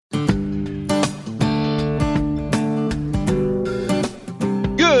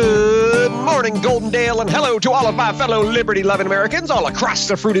morning, Goldendale, and hello to all of my fellow liberty-loving Americans all across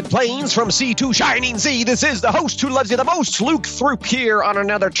the fruited plains from sea to shining sea. This is the host who loves you the most, Luke Throop, here on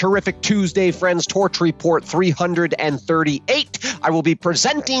another terrific Tuesday, friends. Torch Report 338. I will be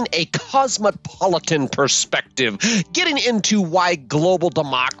presenting a cosmopolitan perspective, getting into why global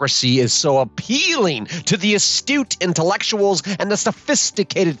democracy is so appealing to the astute intellectuals and the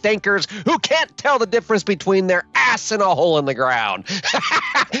sophisticated thinkers who can't tell the difference between their ass and a hole in the ground.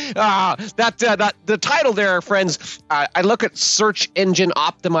 The title there, friends, I look at search engine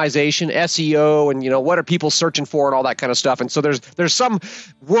optimization, SEO, and, what are people searching for and all that kind of stuff. And so there's some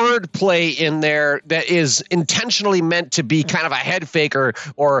wordplay in there that is intentionally meant to be kind of a head faker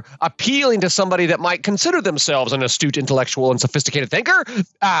or appealing to somebody that might consider themselves an astute intellectual and sophisticated thinker,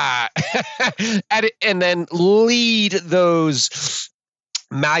 and then lead those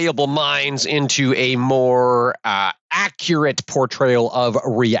malleable minds into a more accurate portrayal of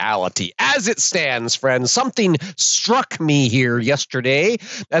reality. As it stands, friends, something struck me here yesterday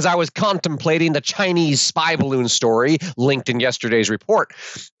as I was contemplating the Chinese spy balloon story linked in yesterday's report.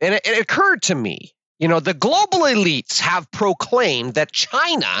 And it occurred to me, the global elites have proclaimed that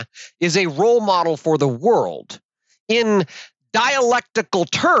China is a role model for the world. In dialectical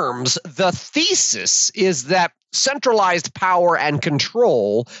terms, the thesis is that centralized power and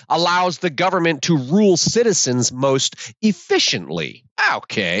control allows the government to rule citizens most efficiently.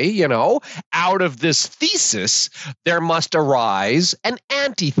 Okay, out of this thesis, there must arise an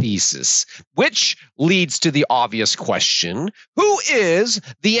antithesis, which leads to the obvious question, who is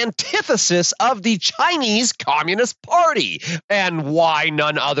the antithesis of the Chinese Communist Party? And why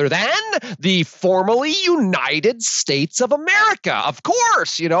none other than the formerly United States of America? Of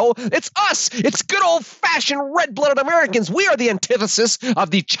course, it's us. It's good old-fashioned red-blooded Americans. We are the antithesis of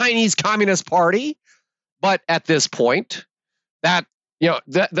the Chinese Communist Party. But at this point, that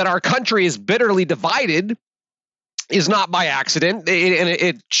our country is bitterly divided is not by accident, and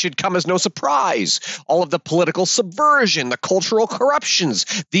it should come as no surprise. All of the political subversion, the cultural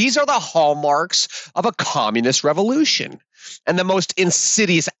corruptions, these are the hallmarks of a communist revolution. And the most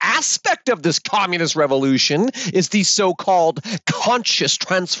insidious aspect of this communist revolution is the so-called conscious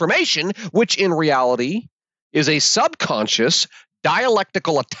transformation, which in reality is a subconscious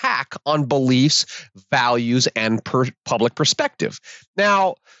dialectical attack on beliefs, values, and public perspective.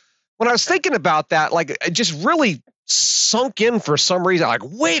 Now, when I was thinking about that, it just really sunk in for some reason.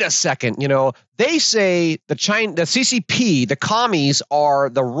 Wait a second, they say the CCP, the commies are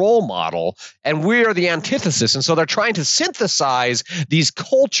the role model, and we are the antithesis. And so they're trying to synthesize these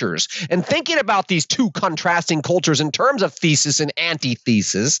cultures. And thinking about these two contrasting cultures in terms of thesis and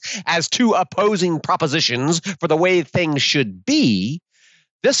antithesis as two opposing propositions for the way things should be,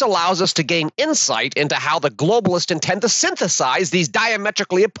 this allows us to gain insight into how the globalists intend to synthesize these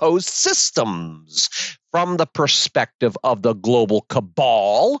diametrically opposed systems. From the perspective of the global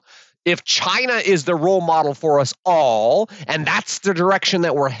cabal, if China is the role model for us all, and that's the direction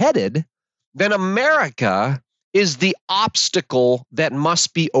that we're headed, then America is the obstacle that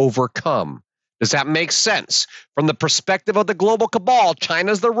must be overcome. Does that make sense? From the perspective of the global cabal,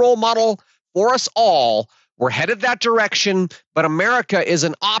 China's the role model for us all. We're headed that direction, but America is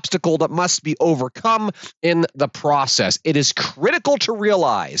an obstacle that must be overcome in the process. It is critical to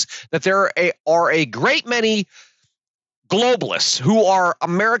realize that there are a great many globalists who are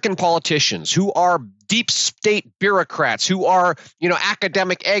American politicians, who are deep state bureaucrats, who are,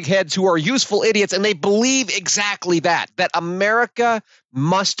 academic eggheads, who are useful idiots, and they believe exactly that America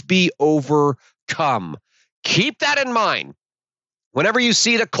must be overcome. Keep that in mind. Whenever you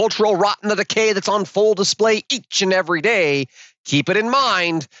see the cultural rot and the decay that's on full display each and every day, keep it in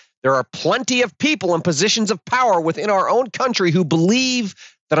mind. There are plenty of people in positions of power within our own country who believe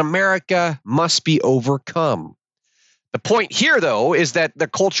that America must be overcome. The point here, though, is that the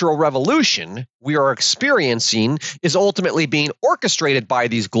cultural revolution we are experiencing is ultimately being orchestrated by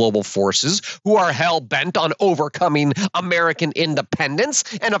these global forces who are hell-bent on overcoming American independence.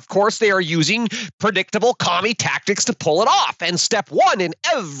 And, of course, they are using predictable commie tactics to pull it off. And step one in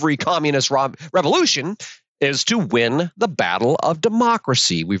every communist revolution is to win the battle of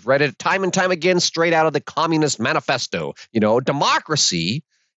democracy. We've read it time and time again straight out of the Communist Manifesto. Democracy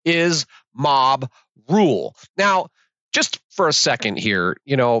is mob rule. Now, just for a second here,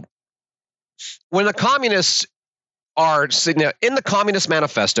 when the communists are in the Communist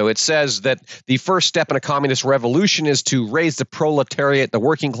Manifesto, it says that the first step in a communist revolution is to raise the proletariat, the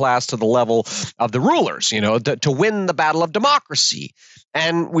working class, to the level of the rulers, to win the battle of democracy.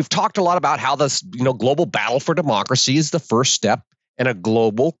 And we've talked a lot about how this, global battle for democracy is the first step and a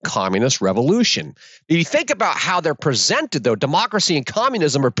global communist revolution. If you think about how they're presented, though, democracy and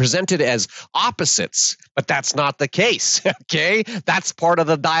communism are presented as opposites, but that's not the case, okay? That's part of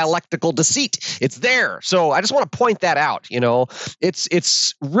the dialectical deceit. It's there. So I just want to point that out,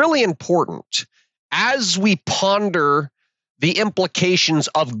 It's really important as we ponder the implications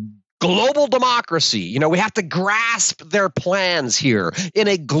of global democracy. We have to grasp their plans here. In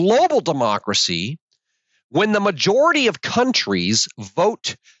a global democracy, when the majority of countries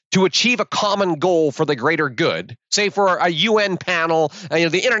vote to achieve a common goal for the greater good, say for a UN panel,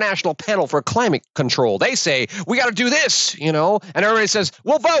 the International Panel for Climate Control, they say, we got to do this, and everybody says,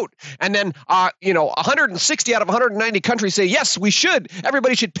 we'll vote. And then, 160 out of 190 countries say, yes, we should.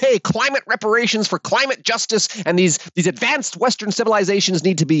 Everybody should pay climate reparations for climate justice. And these advanced Western civilizations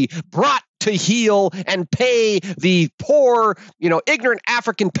need to be brought to heel and pay the poor, ignorant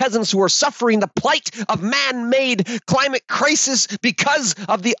African peasants who are suffering the plight of man-made climate crisis because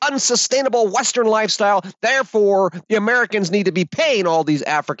of the unsustainable Western lifestyle. Therefore, the Americans need to be paying all these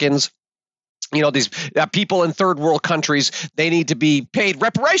Africans, these people in third world countries, they need to be paid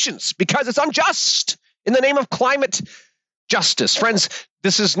reparations because it's unjust in the name of climate justice. Friends,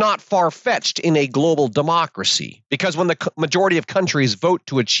 this is not far-fetched in a global democracy, because when the majority of countries vote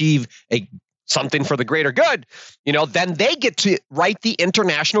to achieve something for the greater good, then they get to write the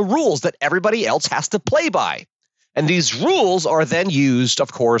international rules that everybody else has to play by. And these rules are then used,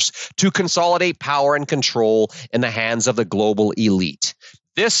 of course, to consolidate power and control in the hands of the global elite.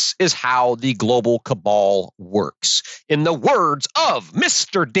 This is how the global cabal works. In the words of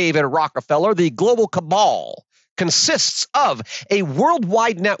Mr. David Rockefeller, the global cabal consists of a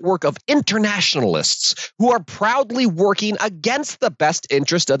worldwide network of internationalists who are proudly working against the best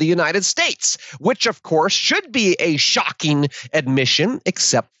interest of the United States, which, of course, should be a shocking admission,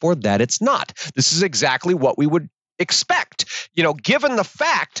 except for that it's not. This is exactly what we would expect, given the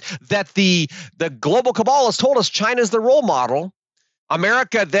fact that the global cabal has told us China is the role model.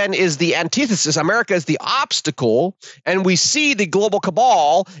 America then is the antithesis. America is the obstacle, and we see the global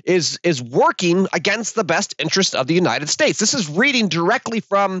cabal is working against the best interest of the United States. This is reading directly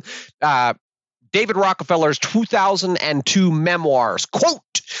from David Rockefeller's 2002 memoirs.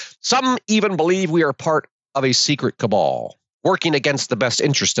 Quote, "Some even believe we are part of a secret cabal, working against the best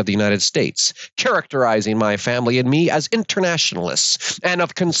interest of the United States, characterizing my family and me as internationalists, and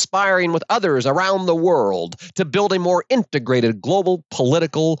of conspiring with others around the world to build a more integrated global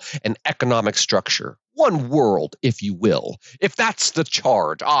political and economic structure. One world, if you will. If that's the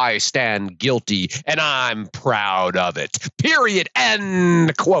charge, I stand guilty, and I'm proud of it. Period."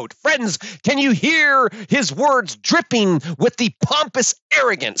 End quote. Friends, can you hear his words dripping with the pompous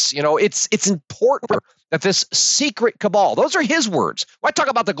arrogance? It's important that this secret cabal, those are his words. When I talk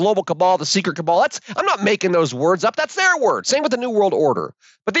about the global cabal, the secret cabal, I'm not making those words up. That's their words. Same with the New World Order.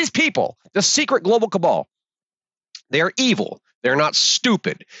 But these people, the secret global cabal, they are evil. They're not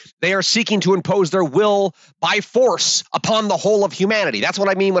stupid. They are seeking to impose their will by force upon the whole of humanity. That's what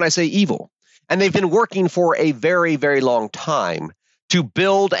I mean when I say evil. And they've been working for a very, very long time to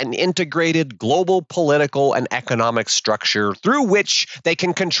build an integrated global political and economic structure through which they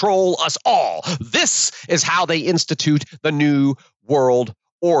can control us all. This is how they institute the New World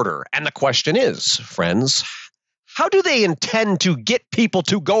Order. And the question is, friends, how do they intend to get people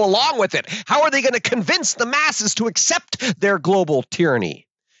to go along with it? How are they going to convince the masses to accept their global tyranny?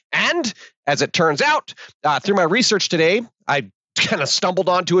 And as it turns out, through my research today, I kind of stumbled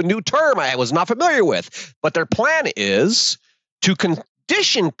onto a new term I was not familiar with. But their plan is to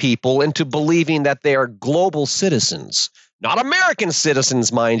condition people into believing that they are global citizens, not American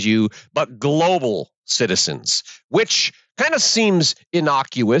citizens, mind you, but global citizens, which kind of seems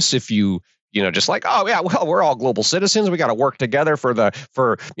innocuous if you just like, oh yeah, well, we're all global citizens. We got to work together for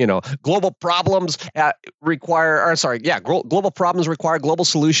global problems global problems require global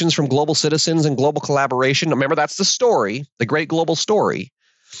solutions from global citizens and global collaboration. Remember, that's the story, the great global story.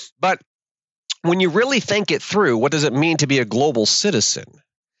 But when you really think it through, what does it mean to be a global citizen?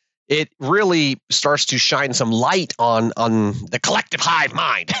 It really starts to shine some light on the collective hive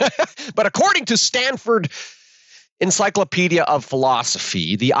mind. But according to Stanford Encyclopedia of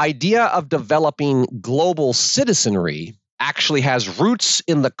Philosophy, the idea of developing global citizenry actually has roots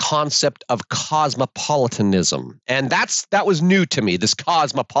in the concept of cosmopolitanism. And that was new to me, this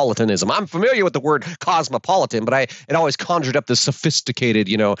cosmopolitanism. I'm familiar with the word cosmopolitan, but it always conjured up this sophisticated,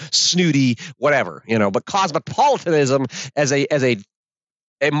 snooty, whatever, but cosmopolitanism as a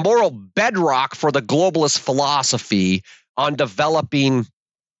moral bedrock for the globalist philosophy on developing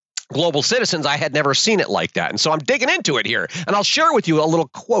global citizens, I had never seen it like that. And so I'm digging into it here, and I'll share with you a little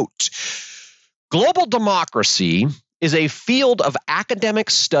quote. Global democracy is a field of academic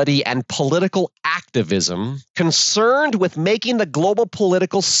study and political activism concerned with making the global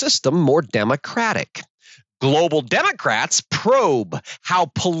political system more democratic. Global Democrats probe how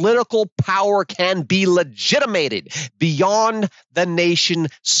political power can be legitimated beyond the nation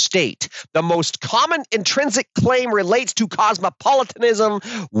state. The most common intrinsic claim relates to cosmopolitanism,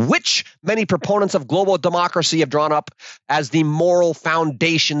 which many proponents of global democracy have drawn up as the moral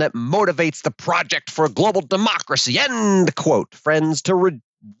foundation that motivates the project for global democracy. End quote. Friends, to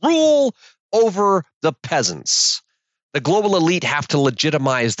rule over the peasants, the global elite have to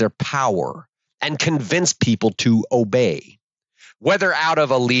legitimize their power and convince people to obey. Whether out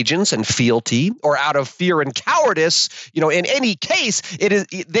of allegiance and fealty or out of fear and cowardice, in any case,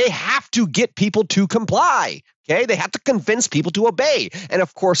 they have to get people to comply. Okay, they have to convince people to obey. And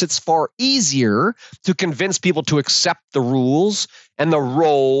of course, it's far easier to convince people to accept the rules and the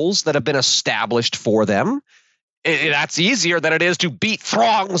roles that have been established for them. That's easier than it is to beat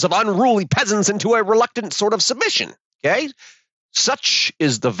throngs of unruly peasants into a reluctant sort of submission. Okay, such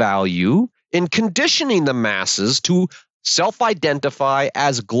is the value in conditioning the masses to self-identify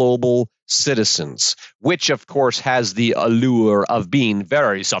as global citizens, which of course has the allure of being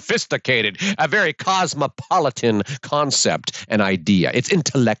very sophisticated, a very cosmopolitan concept and idea. It's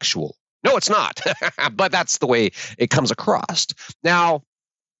intellectual. No, it's not, but that's the way it comes across. Now,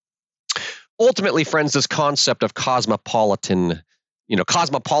 ultimately, friends, this concept of cosmopolitanism,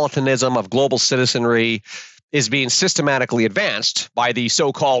 of global citizenry, is being systematically advanced by the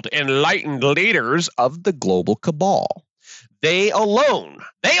so-called enlightened leaders of the global cabal. They alone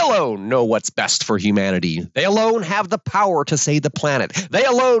know what's best for humanity. They alone have the power to save the planet. They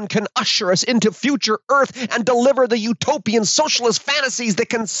alone can usher us into future Earth and deliver the utopian socialist fantasies that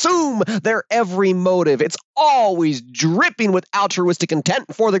consume their every motive. It's always dripping with altruistic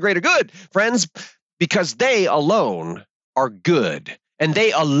intent for the greater good, friends, because they alone are good. And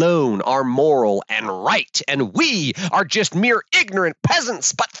they alone are moral and right. And we are just mere ignorant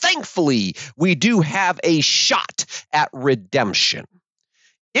peasants. But thankfully, we do have a shot at redemption.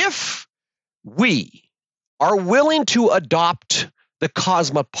 If we are willing to adopt the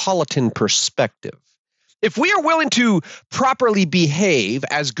cosmopolitan perspective, if we are willing to properly behave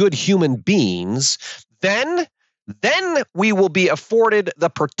as good human beings, then we will be afforded the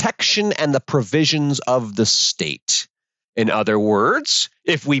protection and the provisions of the state. In other words,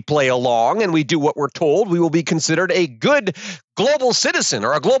 if we play along and we do what we're told, we will be considered a good global citizen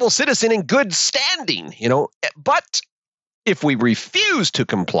or a global citizen in good standing, But if we refuse to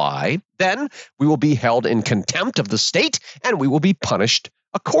comply, then we will be held in contempt of the state and we will be punished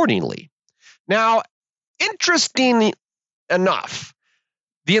accordingly. Now, interesting enough,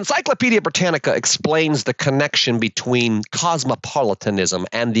 the Encyclopedia Britannica explains the connection between cosmopolitanism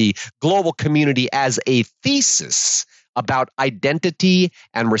and the global community as a thesis about identity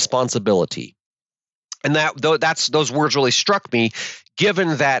and responsibility. And those words really struck me,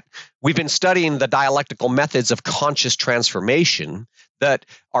 given that we've been studying the dialectical methods of conscious transformation that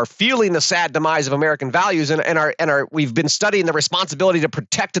are fueling the sad demise of American values, and we've been studying the responsibility to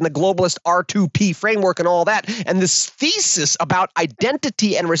protect in the globalist R2P framework and all that. And this thesis about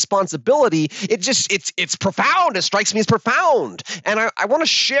identity and responsibility, it's profound. It strikes me as profound. And I want to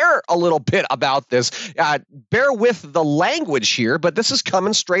share a little bit about this. Bear with the language here, but this is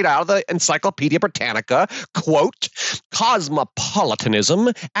coming straight out of the Encyclopedia Britannica. Quote, cosmopolitanism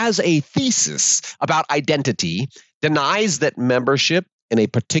as a thesis about identity denies that membership in a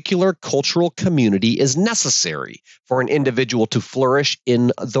particular cultural community is necessary for an individual to flourish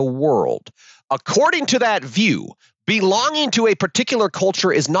in the world. According to that view, belonging to a particular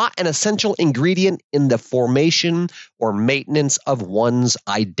culture is not an essential ingredient in the formation or maintenance of one's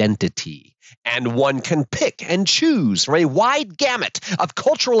identity. And one can pick and choose from a wide gamut of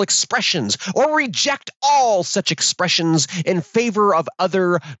cultural expressions or reject all such expressions in favor of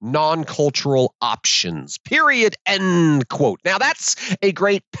other non-cultural options. Period. End quote. Now, that's a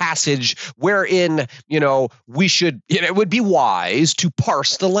great passage wherein, we should, it would be wise to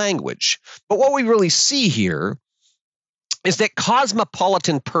parse the language. But what we really see here is that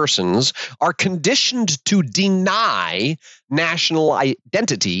cosmopolitan persons are conditioned to deny national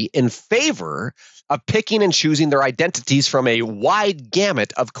identity in favor of picking and choosing their identities from a wide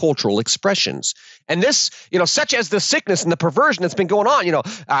gamut of cultural expressions. And this, such as the sickness and the perversion that's been going on,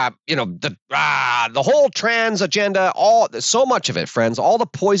 the whole trans agenda, so much of it, friends, all the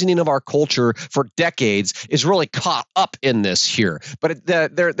poisoning of our culture for decades is really caught up in this here. But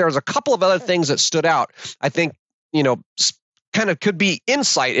there's a couple of other things that stood out, I think, kind of could be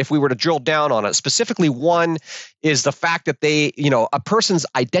insight if we were to drill down on it. Specifically, one is the fact that a person's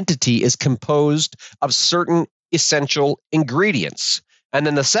identity is composed of certain essential ingredients. And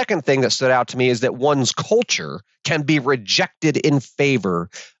then the second thing that stood out to me is that one's culture can be rejected in favor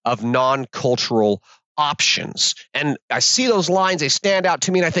of non-cultural options. And I see those lines, they stand out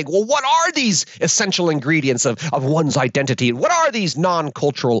to me, and I think, well, what are these essential ingredients of one's identity? What are these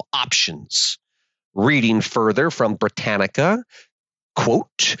non-cultural options? Reading further from Britannica,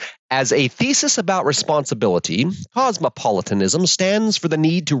 quote, as a thesis about responsibility, cosmopolitanism stands for the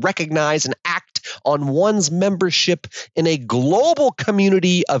need to recognize and act on one's membership in a global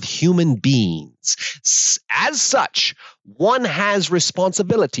community of human beings. As such, one has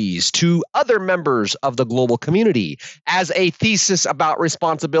responsibilities to other members of the global community. As a thesis about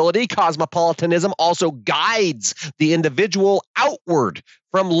responsibility, cosmopolitanism also guides the individual outward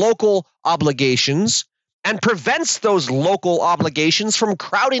from local obligations and prevents those local obligations from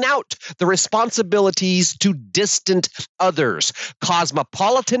crowding out the responsibilities to distant others.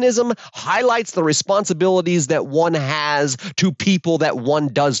 Cosmopolitanism highlights the responsibilities that one has to people that one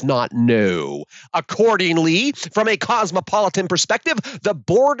does not know. Accordingly, from a cosmopolitan perspective, the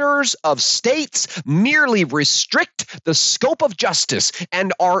borders of states merely restrict the scope of justice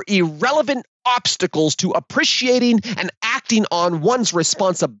and are irrelevant obstacles to appreciating and acting on one's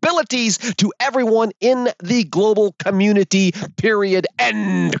responsibilities to everyone in the global community, period,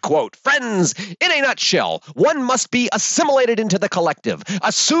 end quote. Friends, in a nutshell, one must be assimilated into the collective,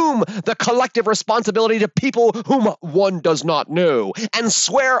 assume the collective responsibility to people whom one does not know, and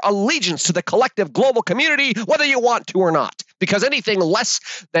swear allegiance to the collective global community, whether you want to or not. Because anything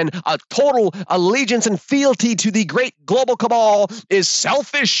less than a total allegiance and fealty to the great global cabal is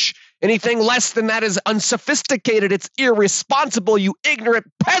selfish. Anything less than that is unsophisticated. It's irresponsible. You ignorant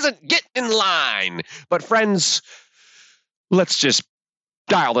peasant, get in line. But friends, let's just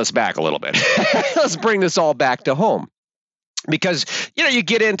dial this back a little bit. Let's bring this all back to home. Because, you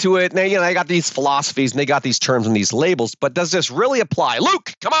get into it, and they got these philosophies, and they got these terms and these labels, but does this really apply?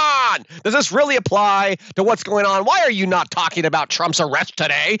 Luke, come on! Does this really apply to what's going on? Why are you not talking about Trump's arrest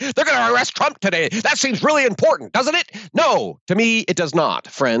today? They're going to arrest Trump today. That seems really important, doesn't it? No, to me, it does not,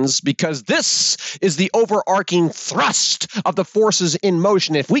 friends, because this is the overarching thrust of the forces in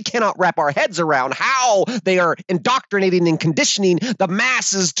motion. If we cannot wrap our heads around how they are indoctrinating and conditioning the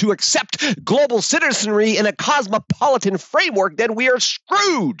masses to accept global citizenry in a cosmopolitan framework, then we are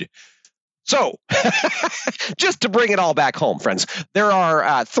screwed. So, just to bring it all back home, friends, there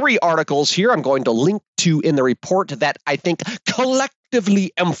are 3 articles here I'm going to link to in the report that I think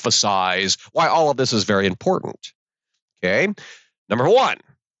collectively emphasize why all of this is very important. Okay, number 1,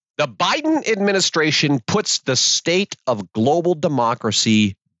 the Biden administration puts the state of global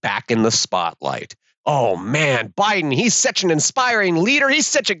democracy back in the spotlight. Oh, man, Biden, he's such an inspiring leader. He's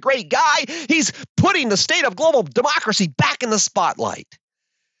such a great guy. He's putting the state of global democracy back in the spotlight.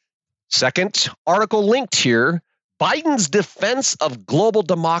 Second article linked here, Biden's defense of global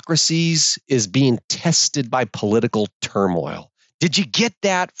democracies is being tested by political turmoil. Did you get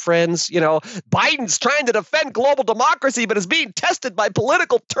that, friends? Biden's trying to defend global democracy, but is being tested by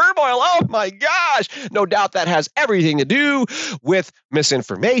political turmoil. Oh, my gosh. No doubt that has everything to do with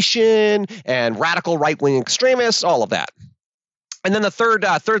misinformation and radical right-wing extremists, all of that. And then the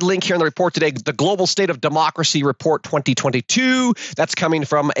third link here in the report today, the Global State of Democracy Report 2022. That's coming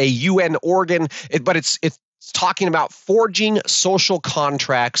from a UN organ, but it's talking about forging social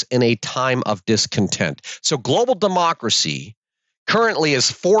contracts in a time of discontent. So global democracy currently is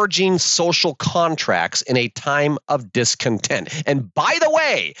forging social contracts in a time of discontent. And by the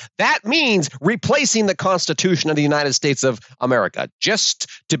way, that means replacing the Constitution of the United States of America, just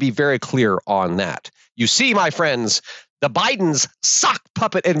to be very clear on that. You see, my friends, the Biden's sock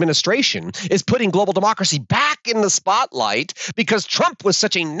puppet administration is putting global democracy back in the spotlight because Trump was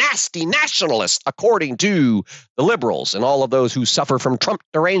such a nasty nationalist, according to the liberals and all of those who suffer from Trump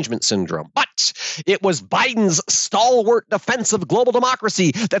derangement syndrome. But it was Biden's stalwart defense of global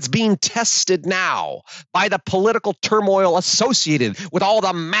democracy that's being tested now by the political turmoil associated with all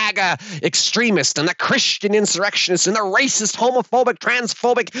the MAGA extremists and the Christian insurrectionists and the racist, homophobic,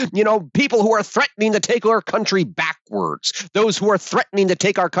 transphobic, people who are threatening to take our country backwards. Those who are threatening to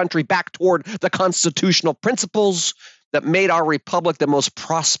take our country back toward the constitutional principles that made our republic the most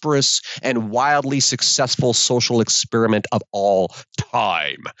prosperous and wildly successful social experiment of all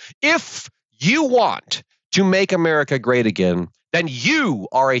time. If you want to make America great again, then you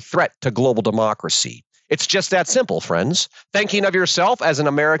are a threat to global democracy. It's just that simple, friends. Thinking of yourself as an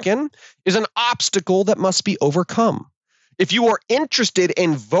American is an obstacle that must be overcome. If you are interested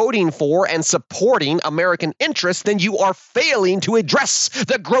in voting for and supporting American interests, then you are failing to address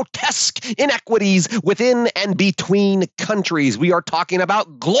the grotesque inequities within and between countries. We are talking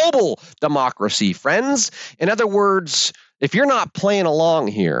about global democracy, friends. In other words, if you're not playing along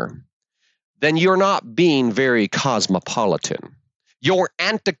here, then you're not being very cosmopolitan. Your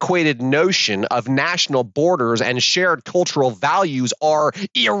antiquated notion of national borders and shared cultural values are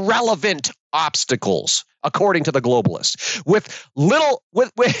irrelevant obstacles, according to the globalists.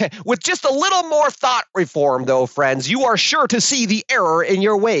 With just a little more thought reform, though, friends, you are sure to see the error in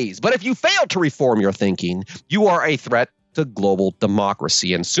your ways. But if you fail to reform your thinking, you are a threat to global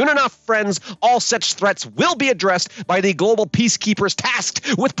democracy. And soon enough, friends, all such threats will be addressed by the global peacekeepers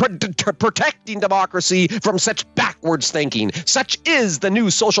tasked with protecting democracy from such backwards thinking. Such is the new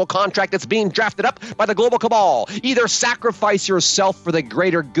social contract that's being drafted up by the global cabal. Either sacrifice yourself for the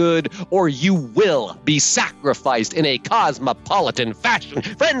greater good, or you will be sacrificed in a cosmopolitan fashion.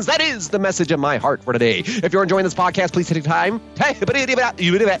 Friends, that is the message of my heart for today. If you're enjoying this podcast, please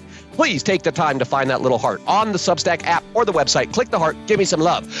take the time to find that little heart on the Substack app or the website. Click the heart. Give me some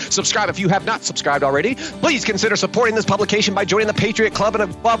love. Subscribe if you have not subscribed already. Please consider supporting this publication by joining the Patriot Club. And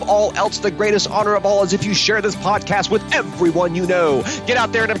above all else, the greatest honor of all is if you share this podcast with everyone you know. Get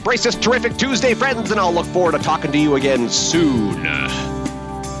out there and embrace this terrific Tuesday, friends, and I'll look forward to talking to you again soon.